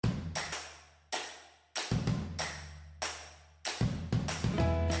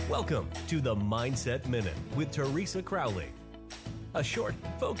Welcome to the Mindset Minute with Teresa Crowley. A short,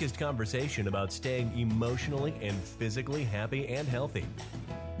 focused conversation about staying emotionally and physically happy and healthy.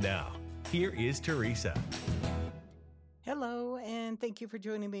 Now, here is Teresa. Hello, and thank you for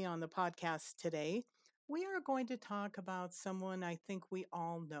joining me on the podcast today. We are going to talk about someone I think we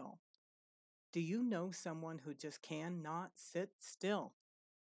all know. Do you know someone who just cannot sit still?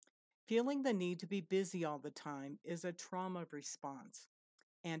 Feeling the need to be busy all the time is a trauma response,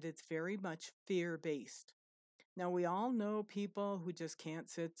 and it's very much fear-based. Now, we all know people who just can't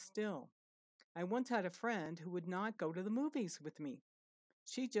sit still. I once had a friend who would not go to the movies with me.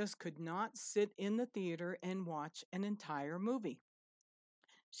 She just could not sit in the theater and watch an entire movie.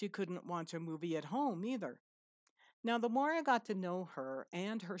 She couldn't watch a movie at home either. Now, the more I got to know her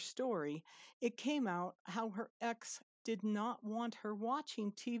and her story, it came out how her ex did not want her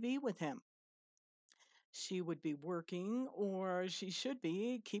watching TV with him. She would be working, or she should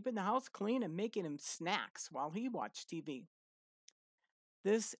be keeping the house clean and making him snacks while he watched TV.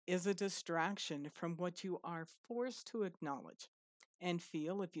 This is a distraction from what you are forced to acknowledge and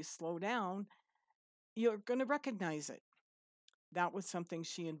feel. If you slow down, you're going to recognize it. That was something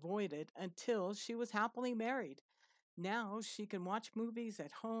she avoided until she was happily married. Now she can watch movies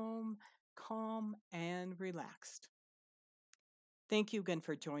at home, calm and relaxed. Thank you again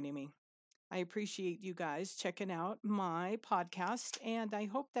for joining me. I appreciate you guys checking out my podcast, and I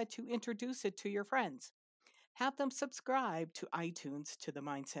hope that you introduce it to your friends. Have them subscribe to iTunes to the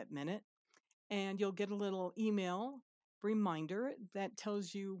Mindset Minute, and you'll get a little email reminder that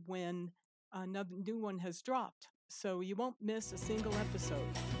tells you when another new one has dropped, so you won't miss a single episode.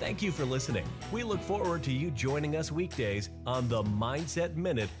 Thank you for listening. We look forward to you joining us weekdays on the Mindset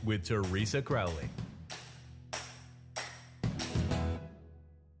Minute with Teresa Crowley.